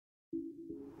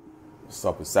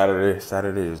Sup, it's Saturday.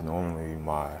 Saturday is normally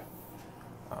my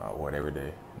one every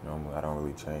day. Normally, I don't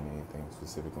really train anything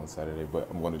specific on Saturday, but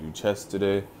I'm going to do chest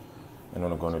today, and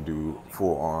then I'm going to do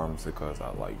forearms because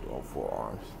I like doing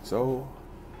forearms. So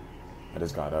I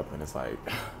just got up, and it's like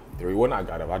 3. When I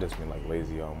got up, I just been like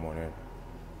lazy all morning.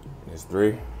 And it's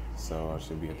 3, so I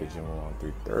should be at the gym around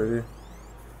 3:30.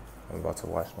 I'm about to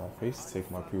wash my face, take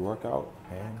my pre-workout,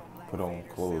 and put on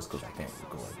clothes because I can't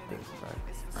go like this, right?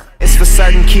 It's for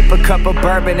certain, keep a cup of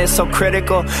bourbon, it's so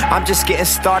critical. I'm just getting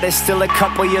started, still a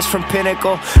couple years from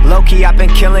pinnacle. Low-key, I've been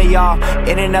killing y'all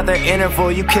in another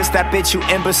interval. You kiss that bitch, you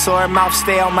imbecile, her mouth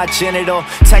stay on my genital.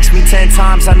 Text me 10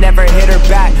 times, I never hit her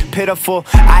back, pitiful.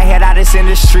 I head out this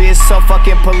industry, it's so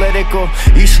fucking political.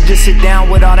 You should just sit down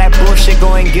with all that bullshit,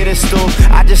 go and get a stool.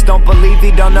 I just don't believe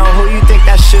you don't know who you think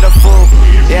that shit a fool.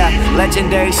 Yeah,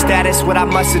 legendary status, what I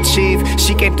must achieve.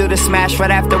 She came through the smash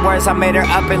right afterwards, I made her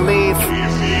up and leave.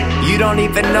 You don't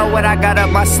even know what I got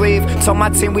up my sleeve. Told my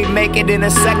team we make it in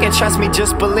a second, trust me,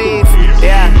 just believe.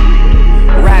 Yeah,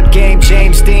 rap game,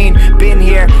 James Dean, been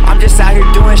here. I'm just out here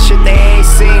doing shit they ain't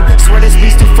seen. Swear this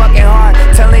beat's too fucking hard,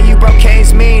 telling you bro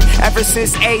Kane's mean. Ever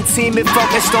since 18, been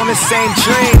focused on the same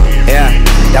dream. Yeah,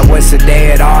 that was the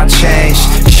day it all changed.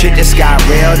 Shit just got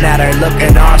real, now they're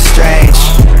looking all strange.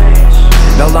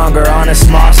 No longer on a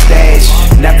small stage,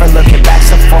 never looking back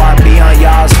so far beyond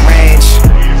y'all's range.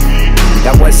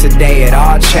 That was the day it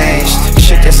all changed.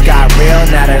 Shit just got real,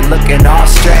 now they're looking all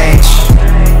strange.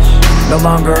 No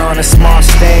longer on a small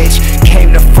stage,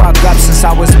 came to fuck up since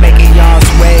I was making y'all's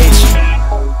wage.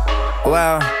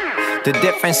 Well, the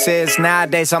difference is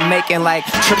nowadays I'm making like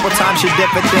triple times your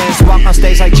dividends. Walk on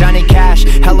stage like Johnny Cash,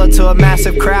 hella to a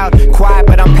massive crowd. Quiet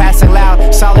but I'm passing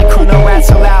loud, solid crew, no rats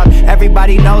allowed.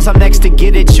 Everybody knows I'm next to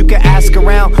get it, you can ask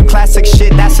around. Classic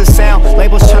shit, that's the sound,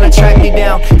 labels tryna track me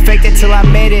down. Faked it till I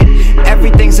made it,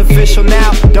 everything's official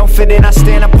now. Don't fit in, I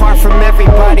stand apart from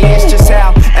everybody, it's just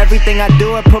how everything I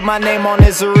do, I put my name on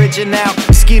is original.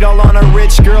 Skeet all on a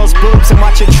rich girl's boobs and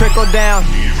watch it trickle down.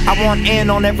 I want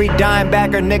in on every dime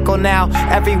bag or nickel now.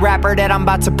 Every rapper that I'm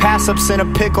about to pass up's in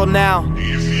a pickle now.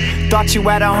 Thought you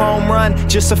had a home run,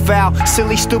 just a foul.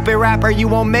 Silly stupid rapper, you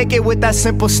won't make it with that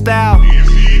simple style.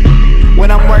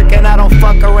 When I'm working, I don't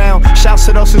fuck around. Shouts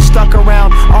to those who stuck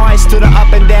around, always stood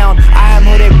up and down. I am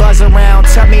who they buzz around.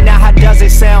 Tell me now, how does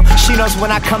it sound? She knows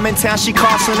when I come in town, she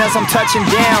calls soon as I'm touching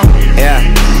down. Yeah,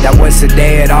 that was the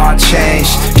day it all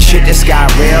changed. Shit just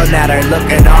got real, now they're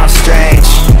looking all strange.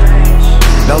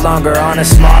 No longer on a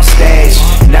small stage,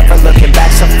 never looking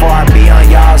back so far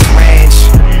beyond y'all's range.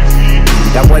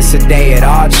 That was the day it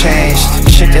all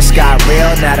changed. Shit just got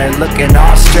real, now they're looking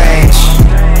all strange.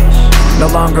 No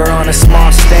longer on a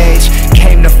small stage,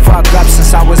 came to fuck up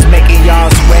since I was making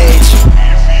y'all's wage.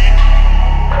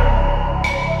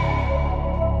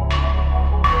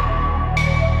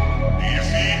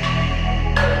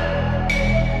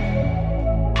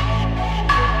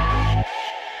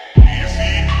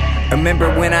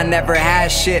 Remember when I never had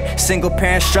shit? Single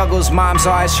parent struggles, moms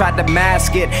always tried to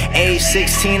mask it. Age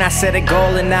 16, I set a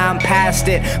goal and now I'm past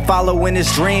it. Following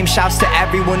his dream, shouts to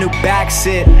everyone who backs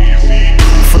it.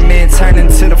 From turning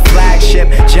to the flagship,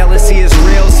 jealousy is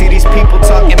real, see these people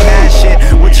talking mad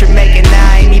shit. What you're making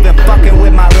now ain't even fucking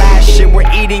with my last shit. We're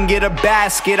eating, get a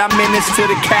basket, I'm in this to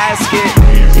the casket.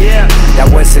 Yeah, that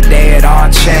was the day it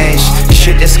all changed.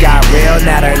 Shit just got real,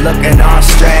 now they're looking all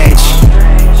strange.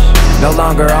 No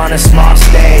longer on a small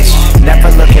stage, never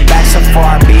looking back so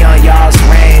far beyond y'all's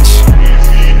range.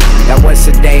 That was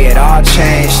the day it all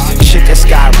changed. Shit just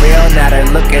got real, now they're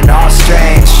looking all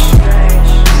strange.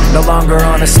 No longer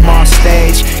on a small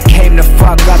stage, came to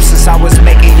fuck up since I was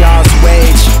making y'all's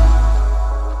wage.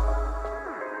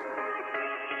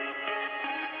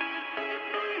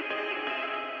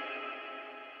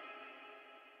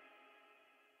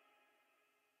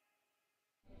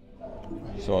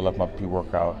 So I left my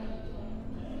pre-workout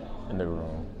in the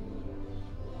room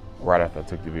right after I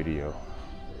took the video,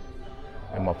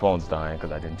 and my phone's dying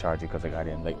because I didn't charge it because I got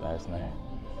in late last night.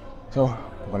 So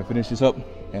I'm gonna finish this up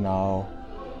and I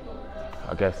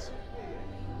guess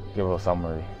give a little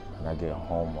summary when I get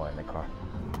home or in the car.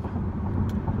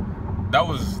 That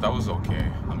was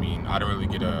okay. I mean, I didn't really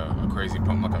get a crazy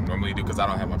pump like I normally do because I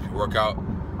don't have my pre-workout.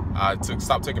 I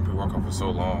stopped taking pre-workout for so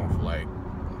long, for like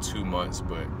 2 months,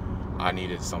 but I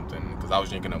needed something because I was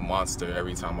drinking a Monster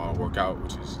every time I work out,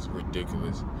 which is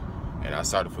ridiculous. And I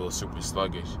started to feel super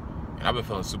sluggish. And I've been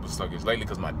feeling super sluggish lately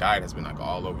because my diet has been like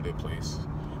all over the place.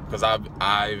 Because I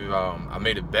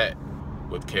made a bet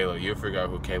with Kayla. You'll figure out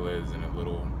who Kayla is in a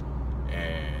little.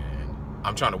 And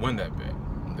I'm trying to win that bet.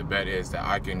 The bet is that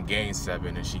I can gain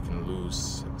 7 and she can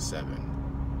lose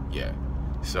 7. Yeah.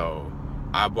 So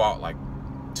I bought like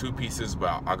 2 pieces,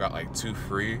 but I got like 2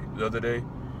 free the other day,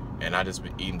 and I just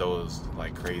been eating those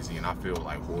like crazy, and I feel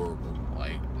like horrible.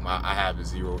 Like I have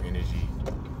 0 energy,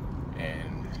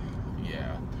 and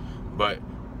yeah. But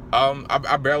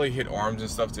I barely hit arms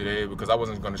and stuff today because I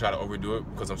wasn't gonna try to overdo it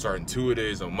because I'm starting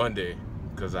 2-a-days on Monday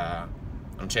because I'm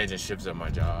changing shifts at my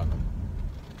job.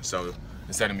 So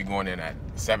instead of me going in at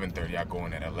 7:30, I go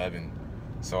in at 11,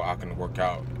 so I can work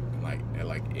out like at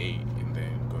like 8 and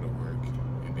then go to work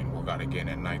and then work out again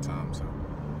at nighttime. So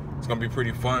it's gonna be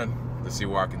pretty fun to see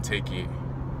where I can take it.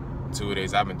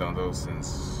 2-a-days, I haven't done those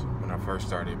since when I first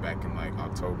started back in like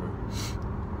October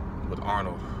with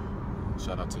Arnold.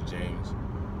 Shout out to James.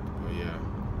 But yeah,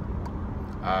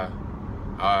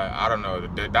 I don't know.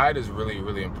 The diet is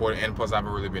really important, and plus I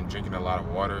haven't really been drinking a lot of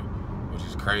water, which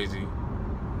is crazy.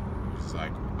 Which is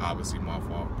like obviously my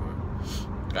fault,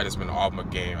 but I just been off my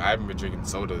game. I haven't been drinking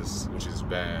sodas, which is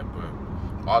bad,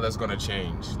 but all that's gonna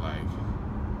change. Like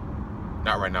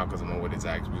not right now because I'm on what it's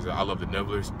actually. Because I love the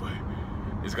nibblers, but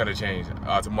it's gonna change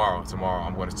tomorrow. Tomorrow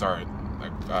I'm gonna start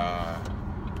like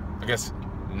I guess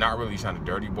not really trying to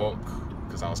dirty bulk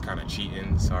because I was kind of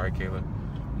cheating. Sorry, Kayla,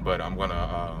 but I'm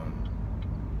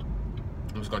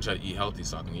just gonna try to eat healthy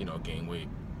so I can, you know, gain weight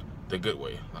the good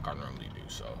way like I normally do,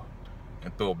 so,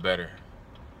 and feel better.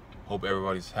 Hope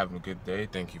everybody's having a good day.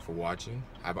 Thank you for watching.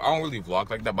 I don't really vlog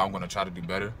like that, but I'm gonna try to do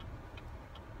better.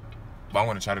 I'm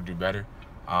gonna try to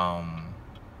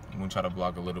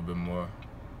vlog a little bit more.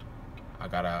 I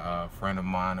got a friend of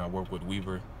mine I work with,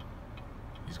 Weaver.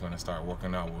 He's gonna start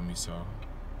working out with me, so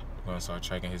I'm gonna start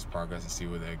checking his progress and see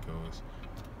where that goes.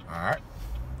 All right.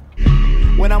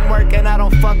 When I'm working, I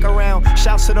don't fuck around.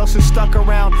 Shouts to those who stuck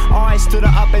around. Always through the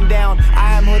up and down.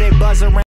 I am who they buzz around.